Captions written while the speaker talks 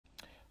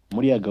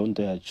Muri ya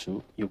gahunda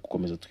yacu yo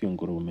gukomeza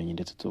twiyungura ubumenyi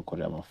ndetse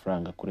tukorera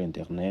amafaranga kuri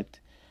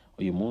internet,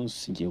 uyu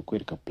munsi ngiye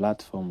kukwereka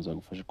platform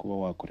zagufasha kuba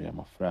wakorera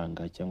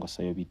amafaranga cyangwa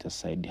se ayo bita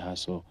side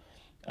hustle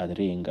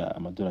arenga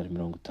amadolari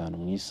 50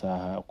 mu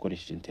isaha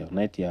ukoresheje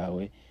internet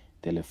yawe,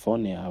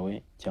 telefone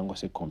yawe cyangwa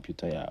se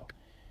computer yawe.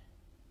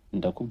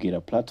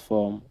 Ndakubwira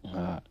platform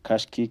nka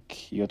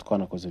Cashkick iyo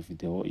twanakoze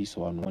video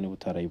isobanura niba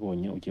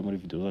utarayibonye ugiye muri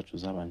video zacu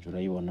zabanje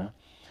urayibona.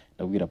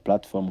 Ndakubwira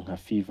platform nka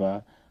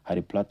Fiverr,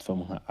 hari platform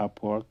nka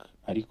Upwork,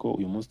 ariko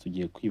uyu munsi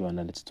tugiye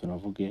kwibanda ndetse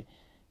tunavuge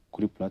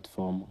kuri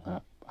platform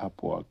nka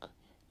Upwork.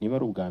 Niba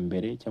ari ubwa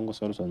mbere cyangwa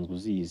se warusanzwe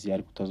uzizi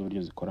ariko utazi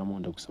uburyo zikoramo,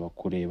 ndagusaba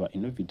kureba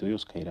ino video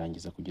yose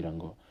ukayirangiza kugira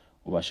ngo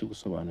ubashe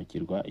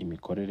gusobanukirwa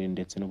imikorere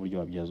ndetse n'uburyo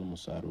wabyaza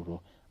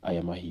umusaruro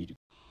aya mahirwe.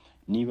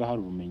 Niba hari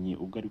ubumenyi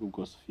ubwo ariko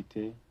bwose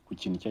ufite ku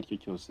kintu icyo ari cyo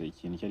cyose,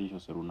 ikintu icyo ari cyo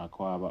cyose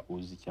runaka waba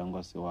uzi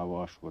cyangwa se waba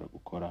washobora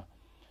gukora,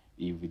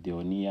 iyi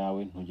video ni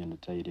yawe, ntugende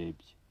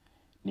utayirebye.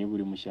 Niba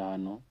uri mushya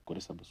hano,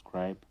 kore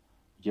subscribe,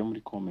 ujye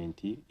muri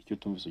comment icyo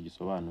tumvise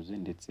ugisobanuze,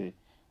 ndetse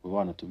ube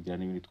wanatubwira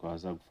n'ibindi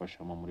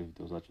twazagufashamo muri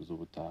video zacu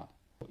z'ubutaha.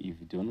 Iyi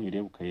video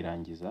nuyireba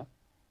ukayirangiza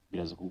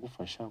biraza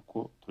kugufasha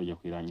ko turajya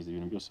kuyirangiza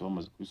ibintu byose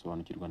bamaze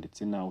kubisobanukirwa,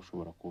 ndetse nawe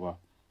ushobora kuba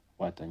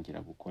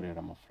watangira gukorera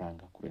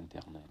amafaranga kuri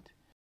internet.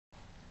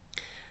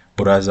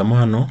 Urazamo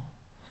hano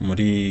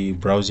muri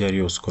browser yari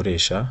yose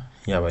ukoresha,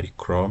 yaba ari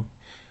Chrome,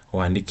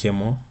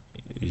 wandikemo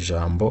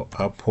ijambo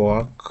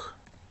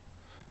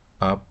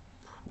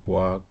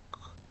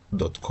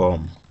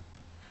upwork.com.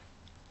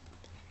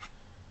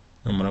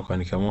 Numara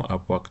kwandikamo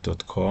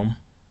upwork.com,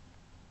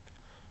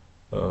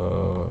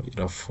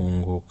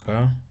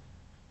 irafunguka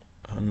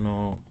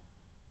hano,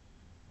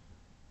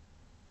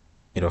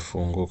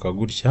 irafunguka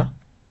gutya.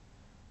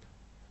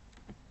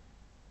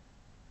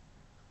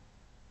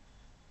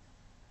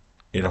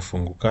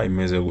 Irafunguka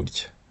imeze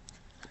gutya.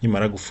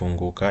 Nimara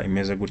gufunguka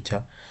imeze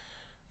gutya,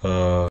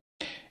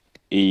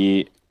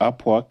 iyi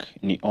Upwork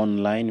ni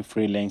online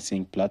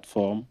freelancing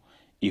platform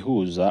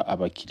ihuza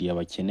abakiriya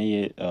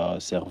bakeneye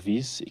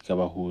service,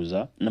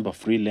 ikabahuza n'aba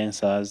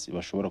freelancers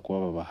bashobora kuba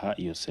babaha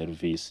iyo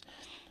service.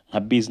 Nka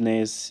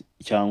business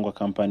cyangwa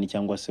company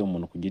cyangwa se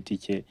umuntu ku giti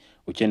cye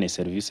ukeneye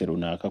service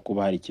runaka,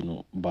 kuba hari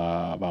ikintu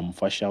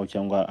bamufashaho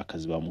cyangwa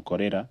akazi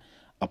bamukorera,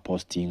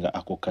 apostinga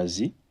ako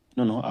kazi,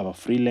 noneho aba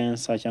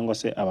freelancer cyangwa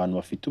se abantu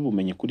bafite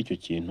ubumenyi kuri icyo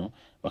kintu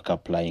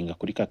baka-applyinga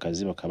kuri ka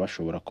kazi, bakaba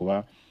bashobora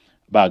kuba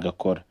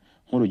bagakora.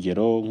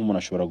 Nk'urugero, nk'umuntu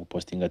ashobora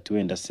gupostinga ati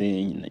wenda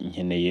se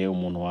nkeneye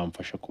umuntu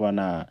wamfasha kuba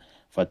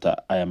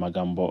nafata aya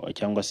magambo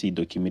cyangwa se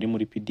document iri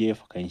muri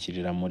PDF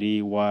akayinshyirira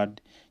muri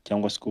Word,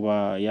 cyangwa se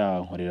kuba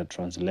yankorera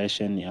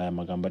translation aya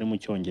magambo ari mu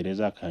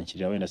Cyongereza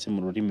akanshyirira wenda se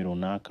mu rurimi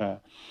runaka,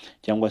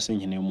 cyangwa se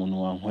nkeneye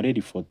umuntu wankorera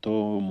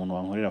ifoto, umuntu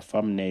wankorera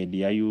thumbnail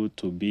ya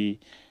YouTube,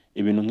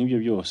 ibintu nk'ibyo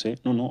byose.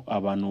 Noneho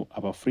abantu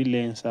aba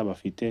freelancer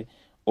bafite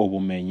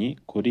ubumenyi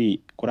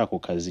kuri ako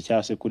kazi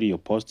cyangwa se kuri iyo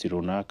post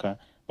runaka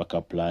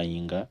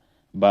baka-applyinga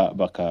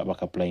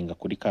baka-applyinga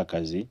kuri ka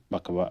kazi,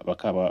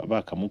 bakaba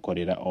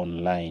bakamukorera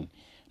online.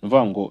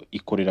 Nuvuga ngo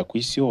ikorera ku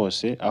isi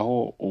hose,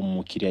 aho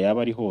umukiriya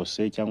yaba ari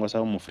hose cyangwa se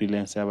aho umu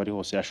freelancer yaba ari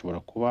hose ashobora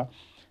kuba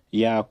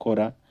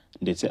yakora,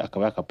 ndetse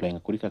akaba yaka-applyinga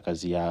kuri ka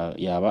kazi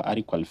yaba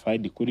ari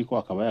qualified kuri ko,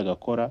 akaba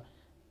yagakora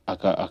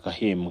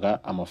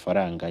akahembwa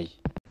amafaranga ye.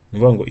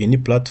 Nuvuga ngo iyi ni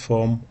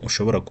platform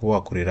ushobora kuba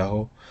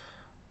wakoreraho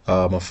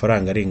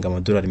amafaranga arenga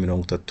amadolari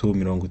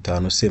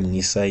 30-50 se mu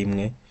isaha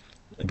imwe,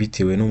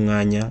 bitewe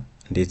n'umwanya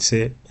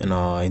ndetse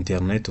na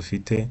internet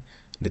ufite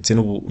ndetse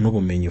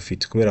n'ubumenyi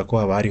ufite, kubera ko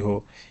haba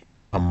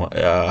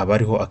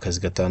hariho akazi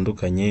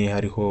gatandukanye,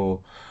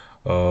 hariho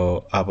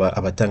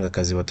abatanga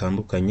akazi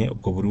batandukanye.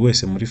 Ubwo buri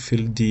wese muri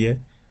field ye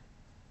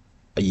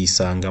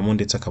yisangamo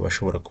ndetse akaba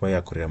ashobora kuba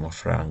yakorera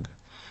amafaranga.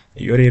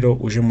 Iyo rero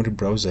uje muri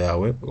browser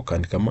yawe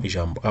ukandikamo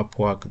ijambo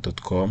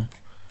upwork.com,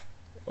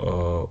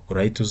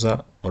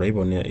 urahita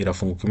urayibona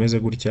irafunguka imeze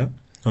gutya.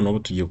 Noneho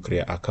tugiye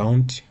create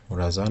account,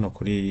 uraza hano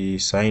kuri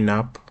sign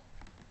up.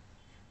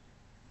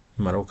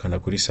 Mara ukanda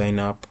kuri sign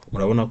up,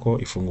 urabona ko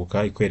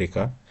ifunguka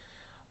ikwereka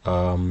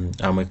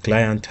I'm a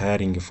client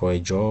hiring for a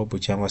job,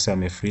 cyangwa se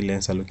I'm a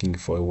freelancer looking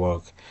for a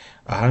work.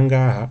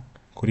 Ahangaha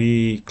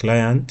kuri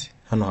client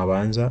hano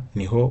habanza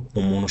niho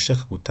umuntu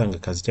ushaka gutanga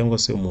akazi cyangwa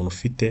se umuntu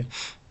ufite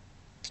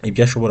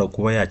ibyo ashobora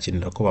kuba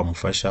yakenera ko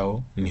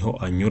bamufashaho, niho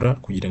anyura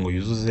kugira ngo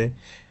yuzuze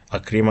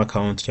claim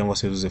account cyangwa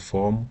se yuzuze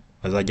form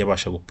azajya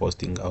abasha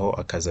gupostingaho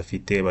akazi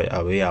afite,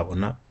 abe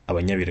yabona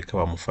abanyabireka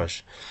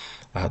bamufasha.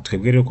 Aha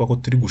twebwe rero ko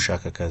turi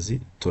gushaka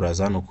akazi,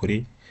 turaza hano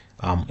kuri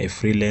a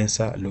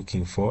freelancer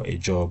looking for a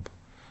job.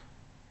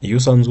 Iyo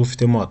usanzwe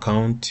ufitemo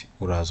account,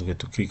 uraza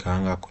ugahita ukirika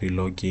hanga kuri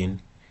login,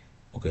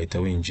 ugahita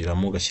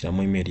winjiramo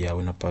ugashyiramo email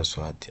yawe na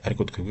password.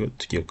 Ariko twebwe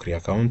tugiye kuri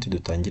account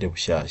dutangire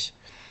bushyashya.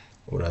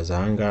 Uraza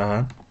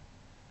ahangaha,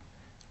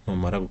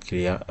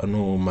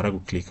 numara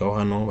guklikaho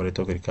hano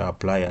barahita bakwereka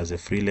apply as a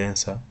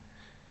freelancer.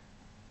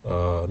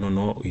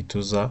 Noneho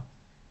uhituza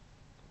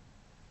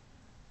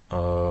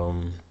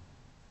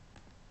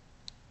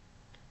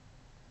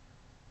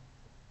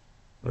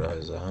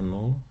uraza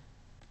hano,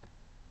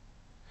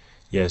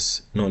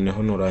 yes.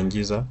 Noneho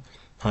nurangiza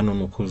hano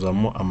ni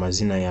ukuzamo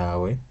amazina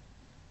yawe,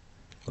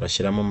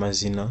 urashyiramo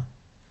amazina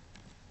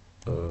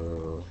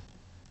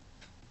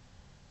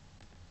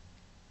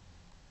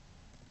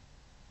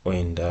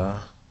wenda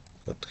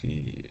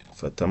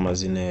twifata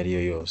amazina ayo ari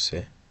yo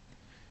yose,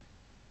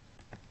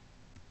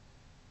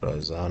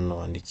 uraza hano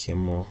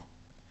wandikemo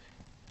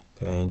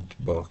Paint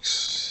Box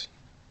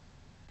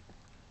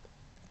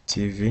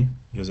TV,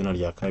 iryo zina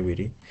rya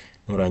kabiri,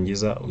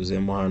 nurangiza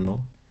uzemo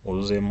hano,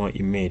 uzemo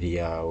email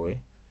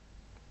yawe,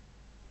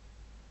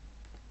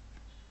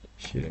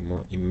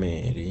 shyiremo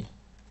email,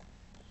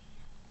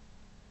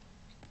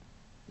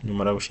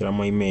 numara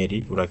gushyiramo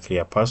email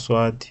urakiriya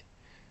password,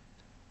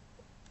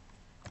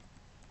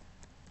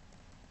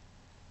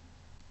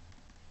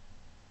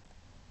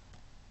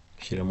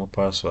 shyiramo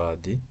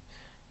password,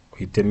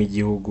 uhitemo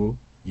igihugu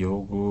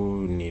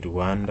ni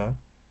Rwanda,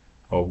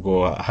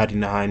 ubwo hari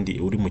n'ahandi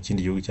uri mu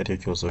kindi gihugu icyo ari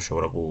cyo cyose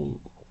ushobora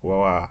kuba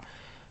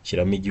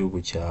washyiramo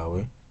igihugu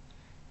cyawe,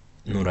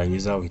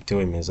 nurangiza uhite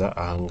wemeza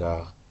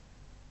ahangaha,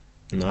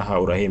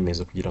 naha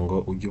urahemeza kugira ngo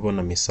ujye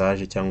ubona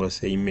message cyangwa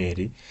se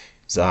email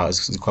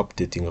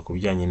zikupdatinga ku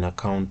bijyanye na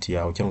account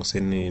yawe cyangwa se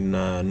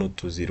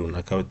n'utuzi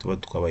runaka tuba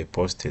twabaye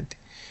posted,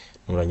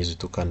 nurangiza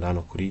utukanda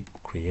hano kuri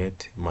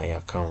create my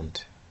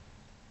account,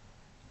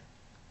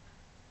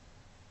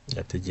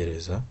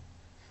 yategereza.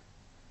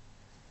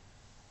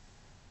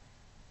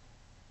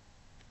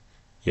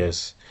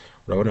 Yes,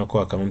 urabona ko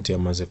account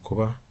yamaze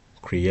kuba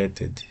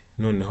created.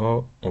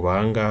 Noneho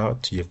ubangaha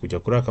tugiye kujya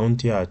kuri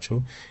account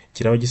yacu,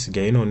 kiraba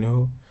gisigaye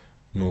noneho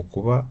ni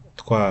ukuba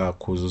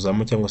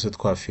twakuzuzamo cyangwa se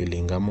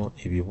twafilingamo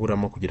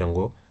ibiburamo kugira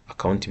ngo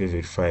account ibe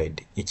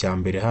verified. Icya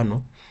mbere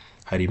hano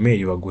hari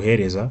email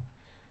baguhereza,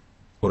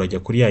 urajya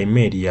kuri ya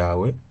email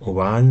yawe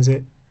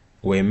ubanze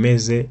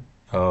wemeze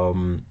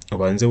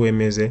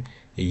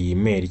iyi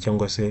email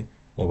cyangwa se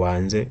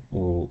ubanze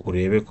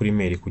urebe kuri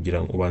email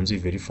kugira ngo ubanze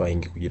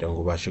verifying kugira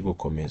ngo ubashe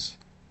gukomeza.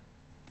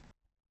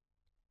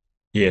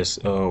 Yes,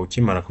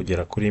 ukimara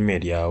kugera kuri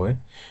email yawe,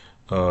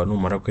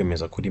 numara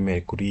kwemeza kuri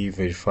email kuri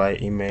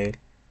verify email,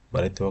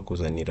 barahita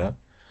bakuzanira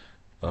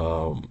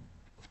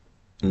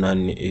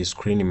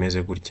screen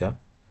imeze gutya,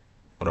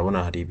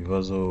 urabona hari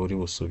ibibazo uri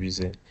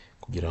busubize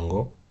kugira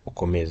ngo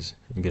ukomeze.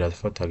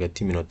 Birafata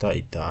hagati y'iminota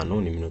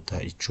 5 n'iminota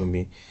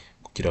 10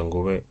 kugira ngo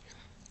ube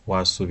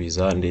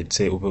wasubiza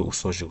ndetse ube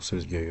usoje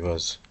gusubiza ibyo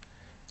bibazo.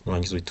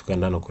 Nurangiza uhita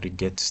ukanda hano kuri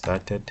get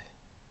started.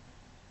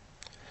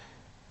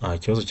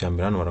 Ikibazo cya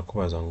mbere hano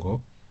barakubaza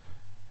ngo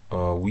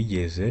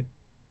wigeze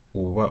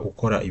uba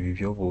ukora ibi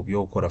byo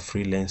gukora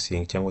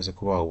freelancing cyangwa se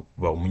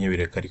kuba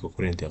umunyabireka ariko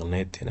kuri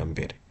internet na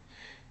mbere.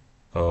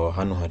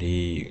 Hano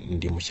hari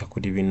ndi mushya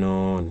kuri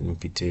bino,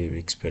 mfite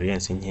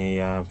experience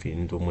nkeya,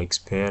 ndi umu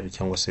expert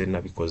cyangwa se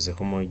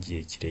nabikozeho mu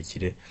gihe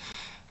kirekire,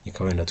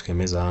 ikaba wenda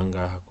twemeza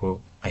ahangaha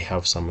ko I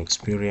have some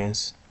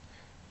experience,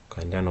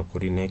 kandi hano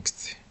kuri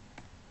next.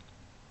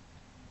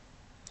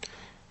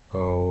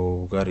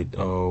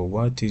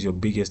 What is your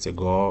biggest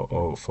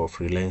goal for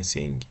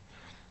freelancing?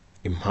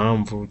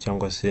 Impamvu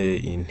cyangwa se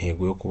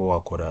intego yo kuba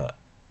wakora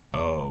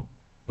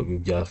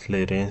bya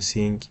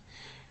freelancing,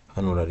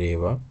 hano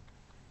urareba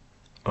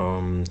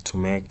to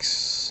make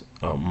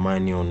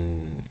money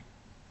on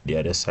the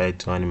other side,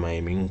 to earn my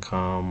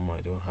income.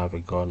 I don't have a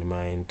goal in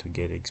mind, to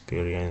get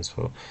experience.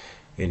 So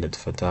wenda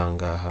dufata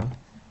ahangaha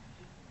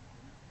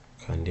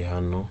kandi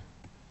hano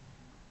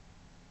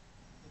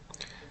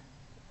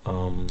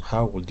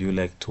how would you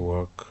like to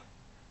work,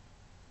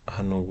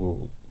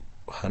 hano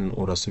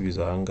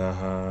urasubiza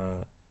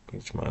ahangaha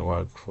which my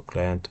work for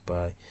client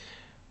by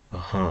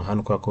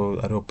hano kwa ko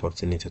ari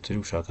opportunity turi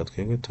gushaka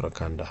twebwe,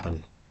 turakanda hano.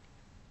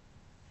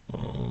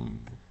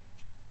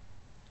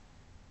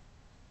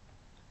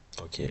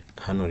 Okay,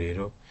 hano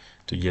rero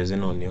tugeze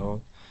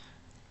noneho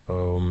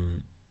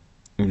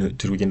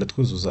turi kugenda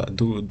twuzuza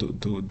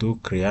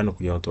create hano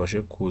kugira ngo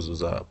tubashe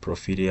kuzuza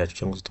profile yacu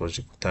cyangwa se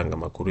tubashe gutanga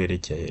amakuru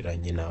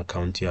yerekeranye na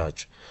account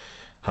yacu.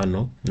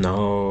 Hano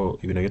naho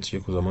ibintu byo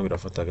tugiye kuzamo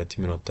birafata hagati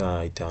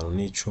y'iminota 5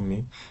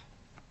 n'10.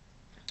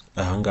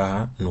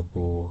 Ahangaha ni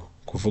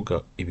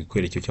kuvuga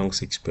ibikwerekeye cyangwa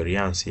se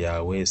experience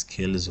yawe,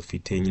 skills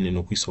ufite, nyine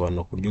no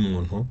kwisobanura ku buryo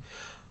umuntu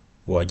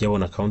wajya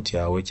abona account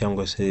yawe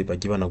cyangwa se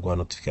bajye banaguha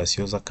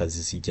notification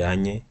z'akazi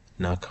zijyanye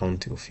na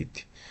account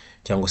ufite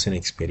cyangwa se na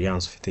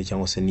experience ufite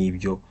cyangwa se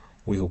n'ibyo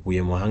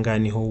wihuguyemo. Ahangaha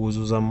niho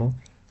wuzuzamo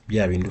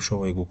bya bindi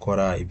ushoboye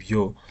gukora,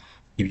 ibyo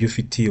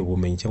ufitiye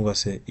ubumenyi cyangwa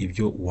se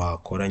ibyo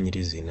wakora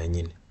nyirizina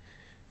nyine.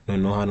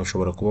 Noneho hano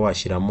ushobora kuba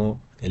washyiramo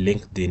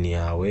LinkedIn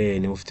yawe,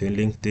 niba ufite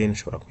LinkedIn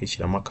ushobora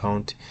kwishyiramo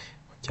account,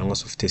 cyangwa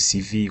se ufite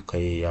CV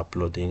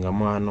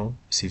ukayi-uploadingamo hano.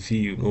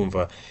 CV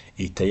urumva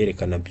ihita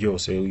yerekana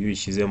byose, iyo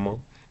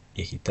uyishyizemo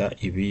ihita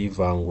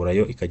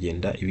ibivangurayo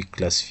ikagenda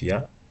ibiclassify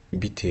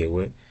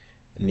bitewe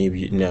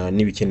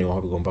n'ibikenewe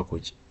aho bigomba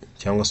kujya,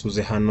 cyangwa se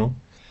uze hano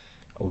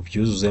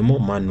ubyuzuzemo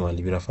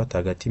manual, birafata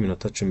hagati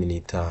y'iminota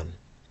 15.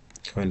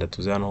 Wenda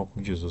tuze hano ho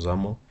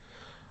kubyuzuzamo.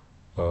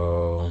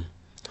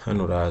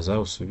 Hano uraza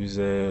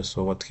usubize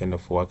so what kind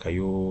of work are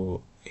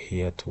you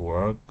here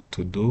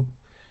to do,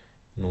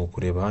 ni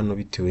ukureba hano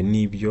bitewe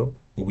n'ibyo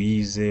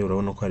wize,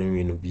 urabona ko harimo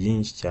ibintu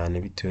byinshi cyane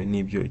bitewe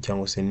n'ibyo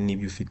cyangwa se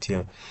n'ibyo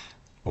ufitiye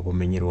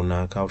ubumenyi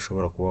runaka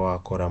ushobora kuba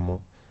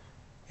wakoramo.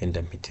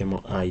 Wenda mpitemo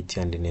IT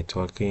and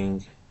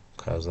networking,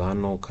 ukaza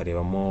hano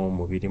ukarebamo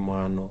mu birimo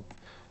hano,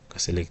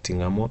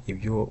 ugaselectingamo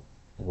ibyo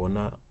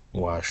ubona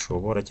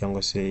washobora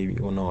cyangwa se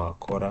ibyo ubona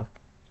wakora,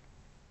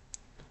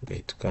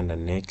 ugahita ukanda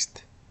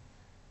next.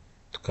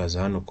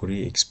 Tukaza hano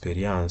kuri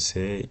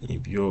experience,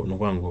 ibyo ni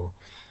ukuvuga ngo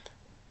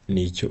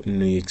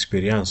ni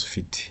experience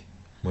ufite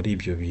muri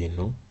ibyo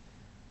bintu.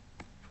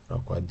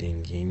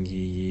 Urakwadinga iyi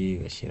ngiyi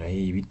ugashyiraho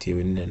iyi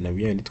bitewe na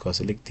bya bindi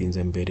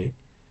twaselectinze mbere,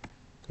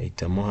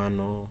 ugahitamo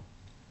hano,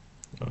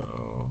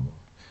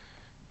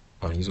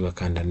 warangiza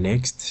ugakanda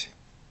next.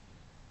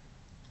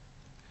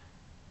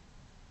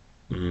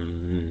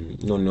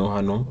 Noneho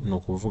hano ni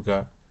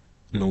ukuvuga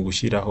ni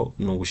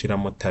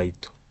ugushyiramo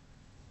title.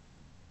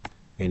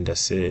 Wenda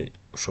se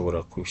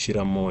ushobora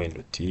gushyiramo wenda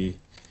uti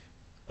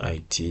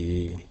IT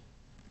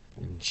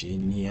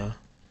engineer,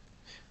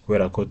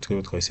 kubera ko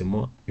twebwe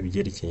twahisemo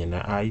ibyerekeranye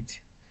na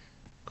IT.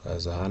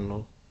 Ukaza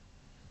hano,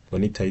 ngo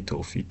ni title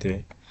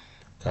ufite,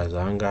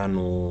 ukaza aha ngaha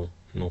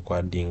ni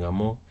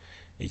ukwadingamo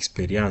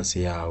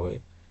experience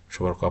yawe.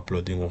 Ushobora ku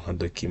uploadinga nka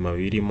document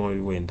birimo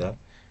wenda,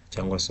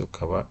 cyangwa se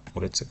ukaba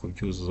uretse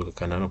kubyuzuza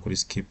ugakanda hano kuri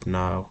skip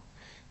now.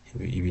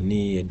 Ibi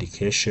ni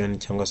education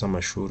cyangwa se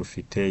amashuri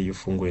ufite, iyo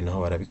ufunguye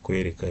naho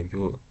barabikwereka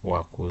ibyo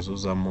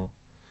wakuzuzamo.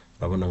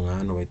 Urabona nka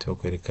hano bahita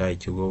bakwereka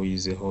ikigo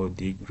wizeho,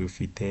 degree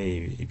ufite,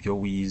 ibyo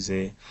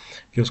wize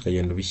byose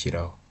ukagenda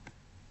ubishyiraho.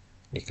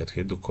 Reka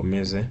twe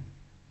dukomeze.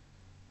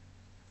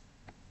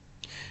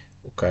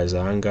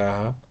 Ukaza aha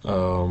ngaha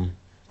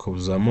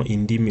kuzamo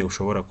indimi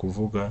ushobora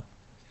kuvuga,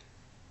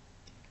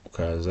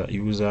 ukaza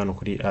iyo uza hano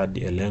kuri add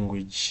a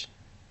language,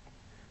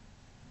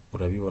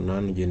 urabibona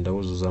hano ugenda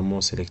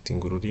wuzuzamo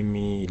selecting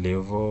ururimi,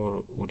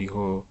 level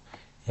uriho,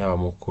 yaba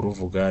mu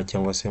kuruvuga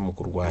cyangwa se mu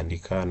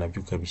kurwandika,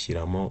 nabyo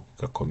ukabishyiramo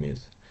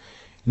ugakomeza.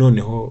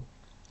 Noneho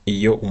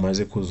iyo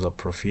umaze kuzuza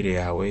profile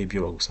yawe,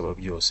 ibyo bagusaba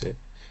byose,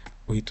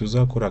 uhita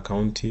uzakora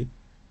account,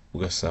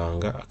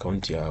 ugasanga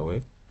account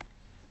yawe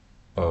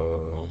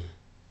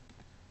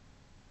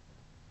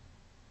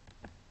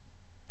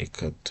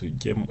reka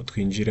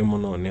twinjiremo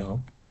noneho,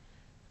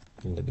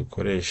 wenda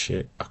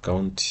dukoreshe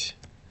account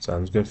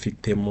nsanzwe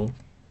mfitemo,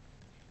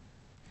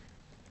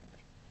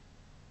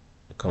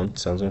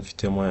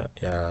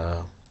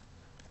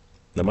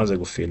 namaze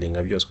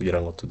gufilinga byose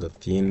kugira ngo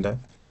tudatinda.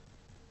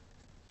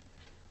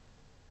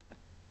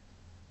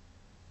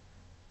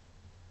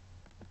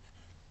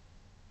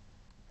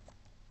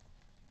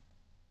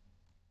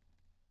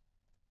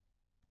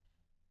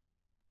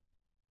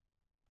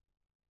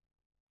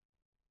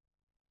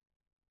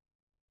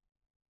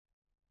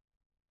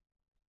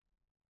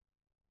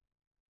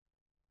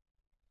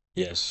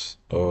 Yes,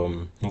 ni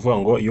ukuvuga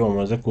ngo iyo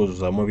wamaze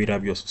kuzuzamo biriya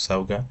byose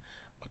usabwa,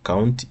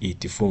 account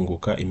ihita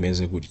ifunguka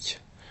imeze gutya.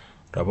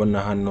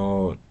 Urabona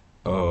hano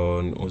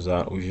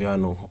uje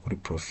hano nko kuri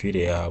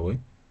profile yawe,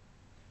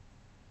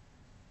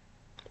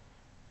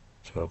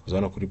 ushobora kuza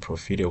hano kuri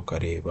profile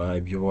ukareba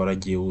ibyo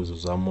waragiye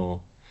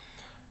wuzuzamo.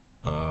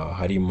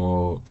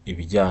 Harimo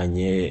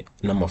ibijyanye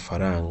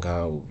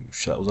n'amafaranga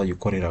uzajya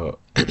ukorera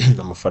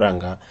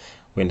amafaranga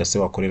wenda se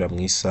wakorera mu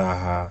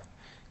isaha,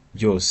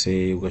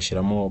 byose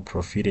ugashyiramo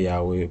profile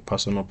yawe,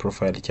 personal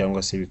profile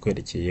cyangwa se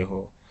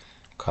ibikwerekeyeho.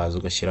 Ukaza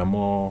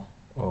ugashyiramo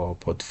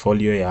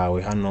portfolio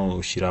yawe, hano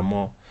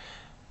ushyiramo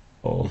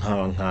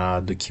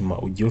nka document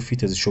ugiye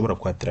ufite zishobora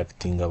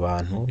kwattractinga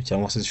abantu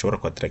cyangwa se zishobora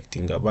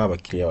kwattractinga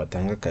bakiriya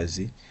batanga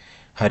akazi.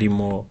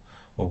 Harimo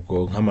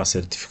ubwo nk'ama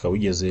certificate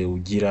wigeze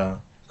ugira,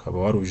 ukaba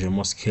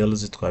warujemo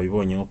skills,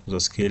 twabibonye nko kuzo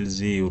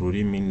skills,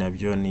 ururimi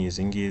nabyo ni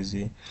izi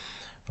ngizi.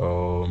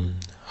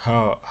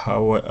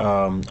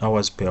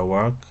 Hours per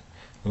work,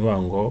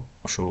 nuvuga ngo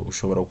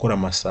ushobora gukora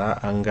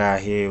amasaha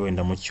angahe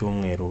wenda mu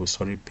cyumweru,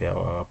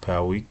 per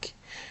week.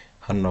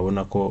 Hano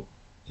nabona ko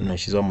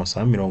nashyizeho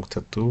amasaha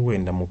 30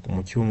 wenda mu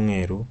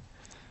cyumweru.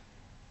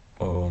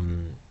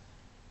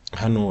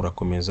 Hano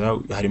urakomeza,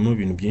 harimo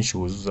ibintu byinshi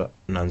wuzuza,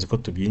 nanze ko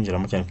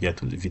tubyinjiramo cyane kugira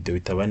video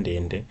itaba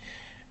ndende.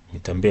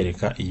 Mpita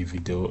mbereka iyi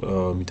video,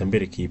 mpita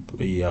mbereka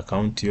iyi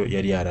account yo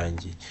yari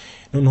yarangiye.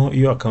 Noneho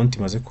iyo account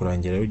imaze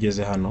kurangira, iyo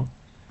ugeze hano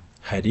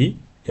hari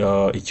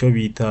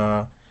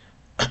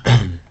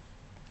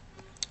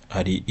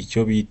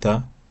icyo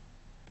bita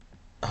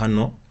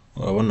hano,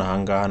 urabona aha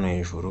ngaha hano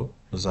hejuru,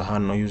 uza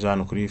hano, uza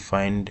hano kuri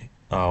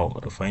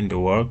find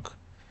work,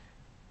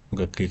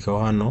 ugaklikaho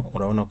hano,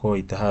 urabona ko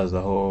ihita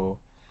hazaho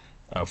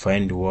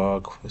find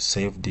work,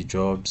 saved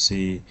jobs,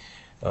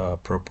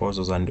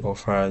 proposals and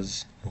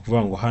offers. Ni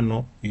ukuvuga ngo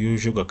hano iyo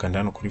uje ugakanda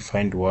hano kuri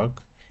find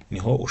work,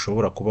 niho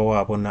ushobora kuba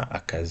wabona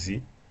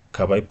akazi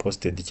kabaye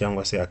posted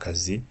cyangwa se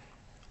akazi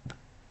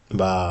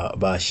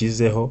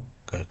bashyizeho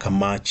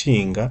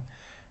kamacinga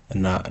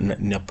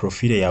na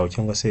profile yawe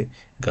cyangwa se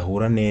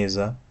gahura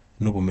neza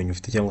n'ubumenyi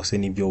ufite cyangwa se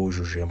n'ibyo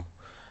wujujemo.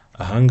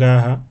 Aha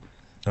ngaha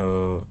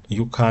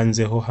iyo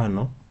ukanzeho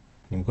hano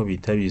nibwo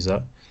bihita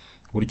biza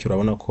gutyo.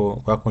 Urabona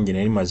ko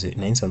twakongera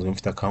nari nsanzwe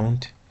mfite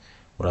account,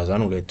 uraza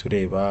hano ugahita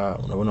ureba,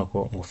 urabona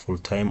ko ngo full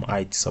time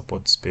IT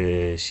support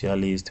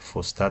specialist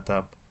for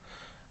startup.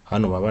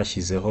 Hano baba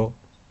bashyizeho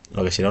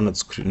bagashyiraho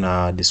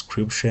na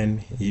description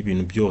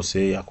y'ibintu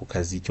byose ako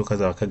kazi icyo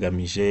kazaba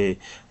kagamije,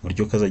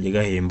 uburyo kazajya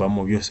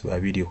gahembamo, byose biba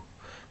biriho.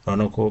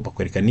 Urabona ko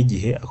bakwereka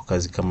n'igihe ako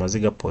kazi kamaze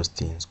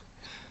gapostinzwe.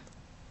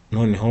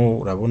 Noneho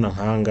urabona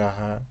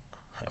nkangaha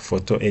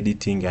photo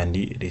editing and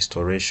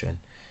restoration,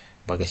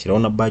 bagashyiraho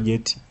na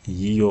budget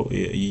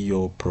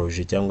y'iyo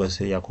project cyangwa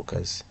se yako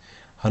kazi.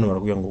 Hano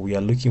barakubwira ngo we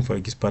are looking for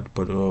expert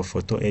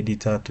photo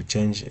editor to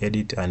change,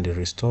 edit and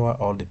restore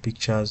all the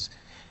pictures.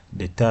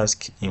 The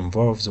task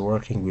involves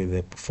working with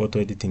the photo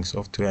editing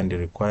software and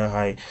require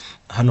high.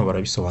 Hano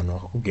barabisobanura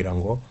bakakubwira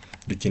ngo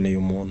dukeneye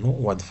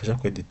umuntu wadufasha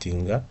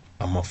kweditinga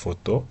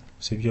amafoto,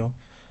 sibyo,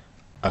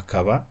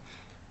 akaba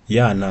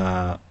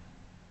yana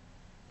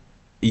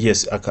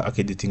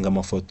akeditinga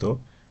amafoto,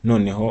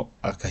 noneho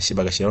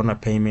bagashyiraho na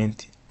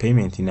payment ni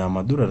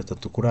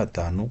 $3 kuri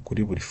 5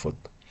 kuri buri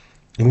foto.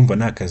 Urumva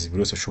nta kazi buri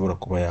wese ashobora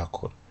kuba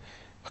yakora,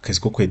 akazi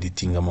ko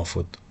kweditinga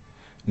amafoto.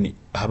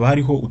 Haba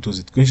hariho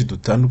utuzi twinshi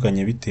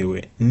dutandukanye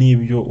bitewe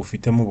n'ibyo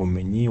ufitemo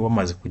ubumenyi.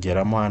 Wamaze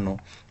kugeramo hano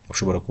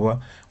ushobora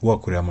kuba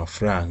wakorera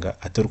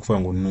amafaranga, atari kuvuga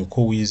ngo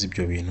nuko wize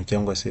ibyo bintu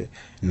cyangwa se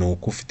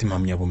nuko ufite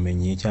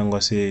impamyabumenyi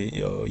cyangwa se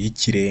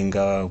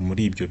y'ikirenga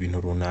muri ibyo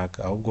bintu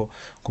runaka, ahubwo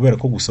kubera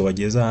ko gusa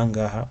wageze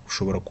ahangaha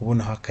ushobora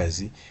kubonaho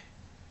akazi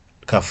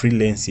ka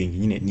freelancing.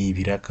 Nyine ni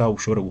ibiraka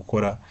ushobora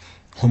gukora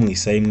nko mu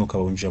isaha imwe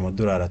ukaba winjije $5,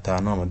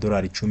 $10, $10,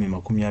 20,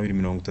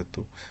 20,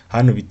 30.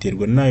 Hano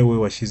biterwa nawe we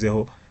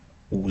washyizeho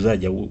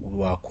uzajya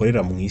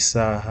wakorera mu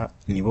isaha.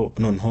 Nibo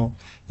noneho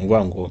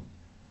ngwa ngo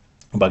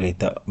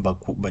bagahita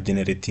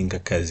bagenerating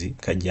akazi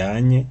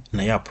kajyanye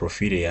na ya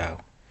profile yawe.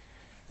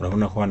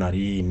 Urabona ko hano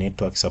ari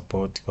network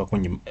support, kwa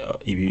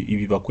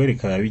ibi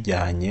bakwereka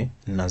bijyanye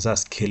na za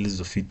skills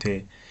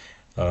ufite,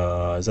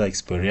 za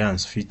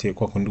experience ufite,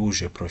 kwa kundi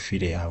uje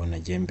profile yawe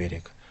nagiye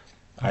mbereka.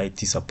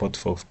 IT support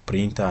for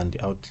printer and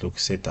Outlook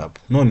setup.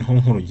 Noneho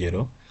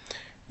nk'urugero,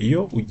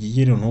 iyo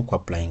ugiye rero nko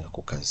applying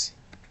ku kazi,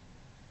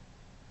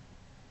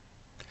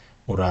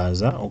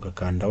 uraza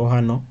ugakandaho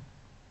hano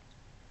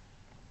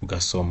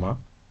ugasoma.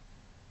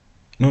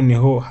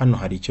 Noneho hano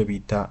hari icyo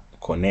bita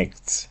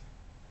connect.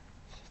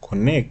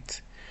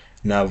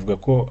 Navuga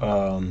ko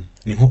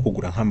ni nko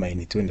kugura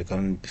nk'amayinite, wenda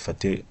kandi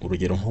bifate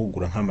urugero nko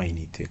kugura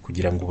nk'amayinite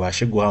kugira ngo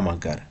ubashe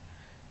guhamagara,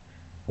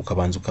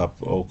 ukabanza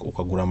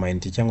ukagura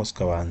amayinite cyangwa se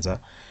ukabanza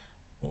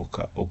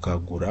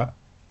ukagura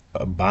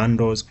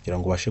bundles kugira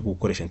ngo ubashe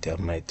gukoresha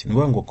internet. Ni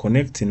ngo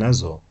connect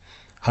nazo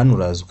hano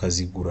uraza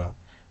ukazigura,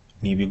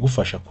 ni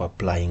ibigufasha ku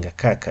applying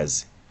aka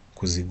kazi.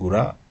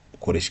 Kuzigura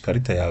ukoresha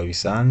ikarita yawe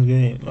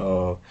bisanzwe,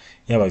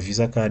 yaba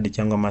Visa card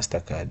cyangwa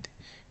Mastercard,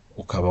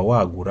 ukaba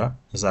wagura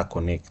za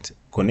connect.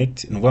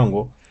 Ni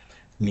ngo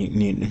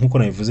ni nkuko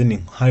nabivuze, ni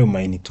nk'ayo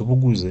mayinite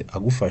ubuguze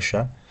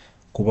agufasha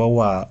kuba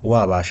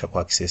wabasha ku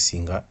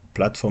accessinga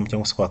platform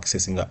cyangwa se ku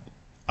accessinga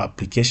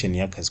application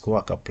y'akazi, ko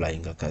waka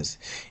applying akazi.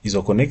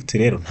 Izo connect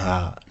rero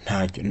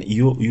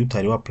iyo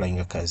utari wa applying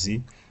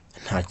akazi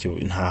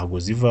ntago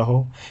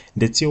zivaho,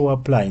 ndetse iyo wa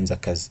applying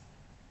akazi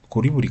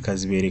kuri buri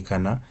kazi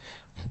berekana,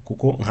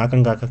 kuko nk'aka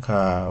ngaka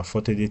ka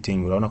photo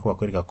editing urabona ko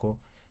bakwereka ko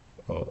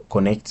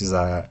connect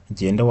za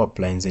genda wa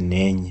applying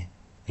nenye,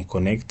 ni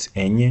connect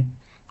enye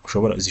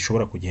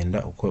zishobora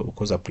kugenda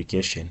ukoza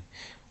application.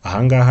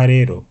 Ahangaha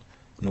rero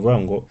nuvuga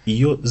ngo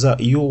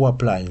iyo wa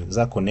applying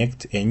za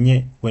connect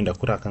enye, wenda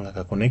kuri aka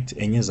ngaka connect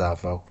enye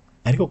zavaho,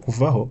 ariko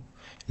kuvaho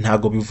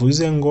ntago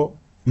bivuze ngo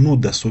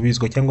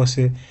nudasubizwa cyangwa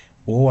se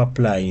uwo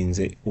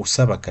applying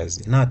usaba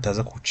akazi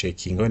nataza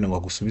kucekinga wenda ngo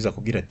agusubiza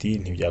kugira ati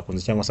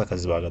ntibyakunze cyangwa se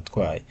akazi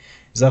bagatwaye,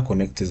 za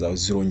connect zawe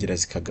zirongera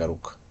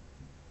zikagaruka.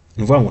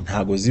 Nuvuga ngo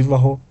ntago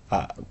zivaho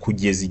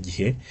kugeza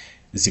igihe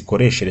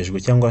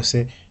zikoresherejwe cyangwa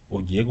se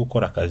ugiye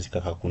gukora akazi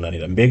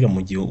kakakunanira. Mbega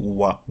mu gihe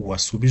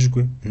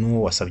wasubijwe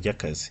n'uwo wasabye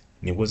akazi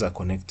nibwo za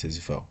connect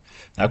zivaho,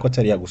 ariko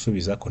atari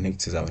yagusubiza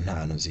connect zawe nta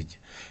hantu zijya.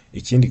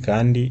 Ikindi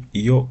kandi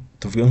iyo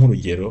tuvuge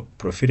nk'urugero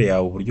profile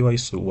yawe uburyo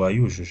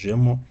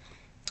wayujujemo,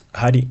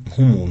 hari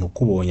nk'umuntu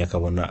kubonye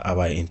akabona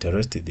aba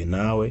interested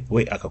nawe,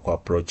 we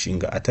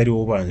akakwaapproachinga atari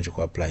wo ubanje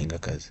ku applying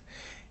akazi,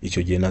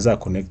 icyo gihe na za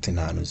connect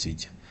nta hantu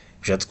zijya.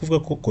 Bishatse kuvuga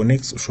ko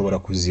connect ushobora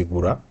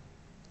kuzigura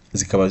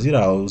zikaba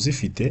ziraho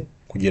zifite,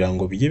 kugira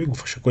ngo bijye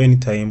bigufasha ko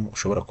anytime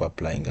ushobora ku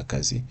applying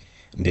akazi,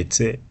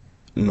 ndetse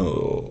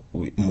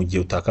mu gihe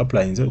utaka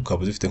applying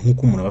ukaba uzifite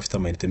nk'uko umuntu bafite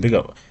amayinite.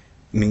 Mbega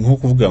ni nko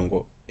kuvuga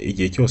ngo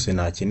igihe cyose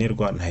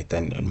nakenerwa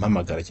nahita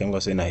mpamagara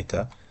cyangwa se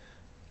nahita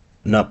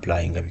na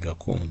applying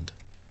bigakunda.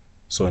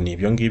 So ni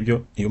ibyo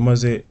ngibyo, iyo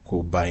umaze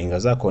ku buying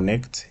za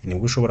connect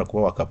nibwo ushobora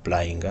kuba waka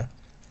applying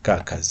ka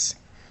kazi.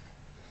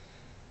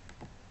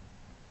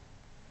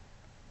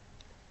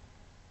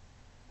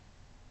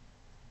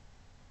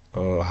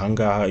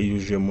 Ahangaha iyo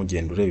uje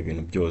mugenda ureba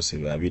ibintu byose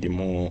biba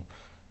birimo,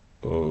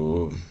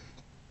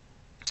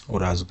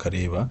 uraza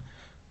ukareba.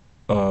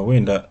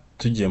 Wenda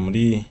tugiye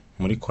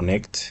muri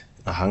connect,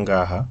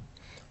 ahangaha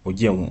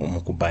ugiye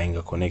mu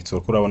kubuying connect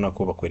urabona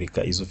ko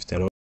bakwereka izo ufite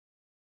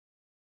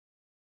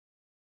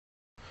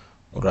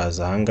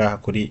uraza ahangaha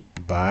kuri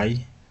buy,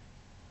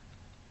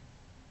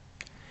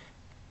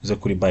 uze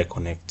kuri buy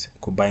connect.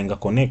 Ku buyinga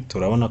connect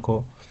urabona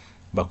ko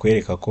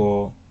bakwereka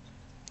ko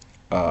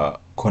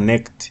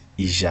connect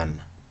 100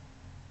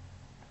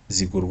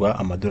 zigurwa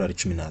amadolari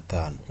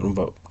 15.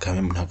 urumva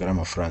kamwe ntabwo ari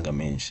amafaranga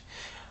menshi.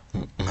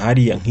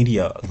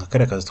 nk'iriya nka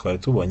kariya kazi twari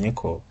tubonye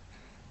ko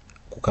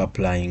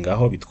kukapulayinga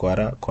aho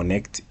bitwara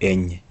connect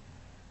 4,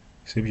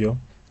 sibyo?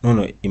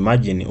 None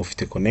imagine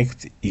ufite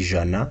connect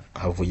 100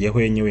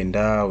 havuyeho enye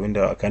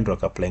wenda kandi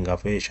urakapulayinga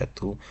havuye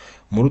 3,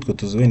 muri utwo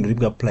tuzi wenda uri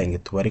bwapulayinge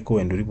tubare ko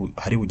wenda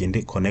hari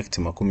bugende connect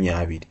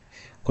 20.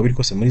 Uko biri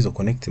kose muri izo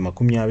connect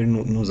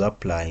 20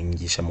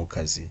 nuzapulayingisha mu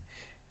kazi,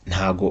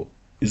 ntago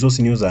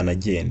zose niyo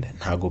zanagenda,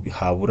 ntago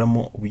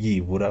haburamo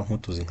byibura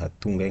nk'utuzi nka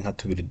tungaye nka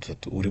 2-3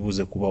 uri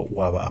buze kuba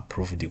waba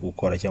approved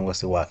gukora cyangwa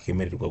se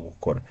wakemererwa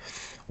gukora.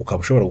 Ukaba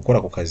ushobora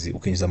gukora ku kazi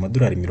ukinjiza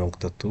amadolari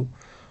 30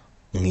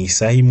 mu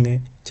isaha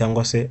imwe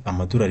cyangwa se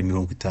amadolari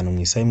 50 mu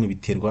isaha imwe,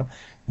 biterwa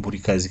buri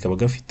kazi kaba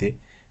gafite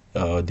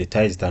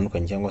details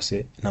zitandukanye cyangwa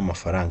se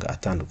n'amafaranga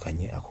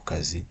atandukanye ako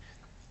kazi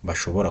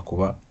bashobora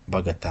kuba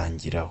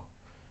bagatangiraho.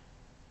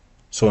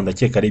 So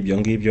ndakeka ari ibyo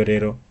ngibyo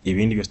rero,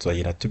 ibindi byose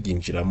twagira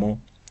tubyinjiramo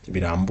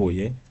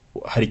birambuye.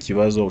 Hari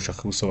ikibazo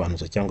ushaka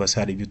gusobanuza cyangwa se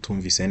hari ibyo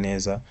utumvise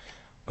neza,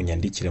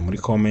 unyandikire muri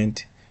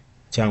comment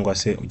cyangwa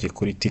se ujye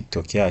kuri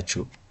TikTok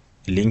yacu,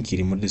 link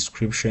iri muri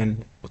description,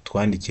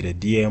 utwandikire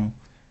DM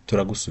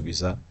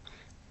turagusubiza.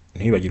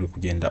 Ntibagirwe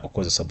kugenda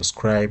ukoza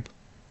subscribe,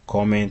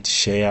 comment,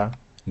 share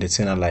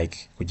ndetse na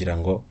like kugira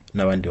ngo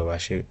n'abandi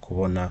babashe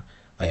kubona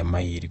aya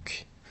mahirwe.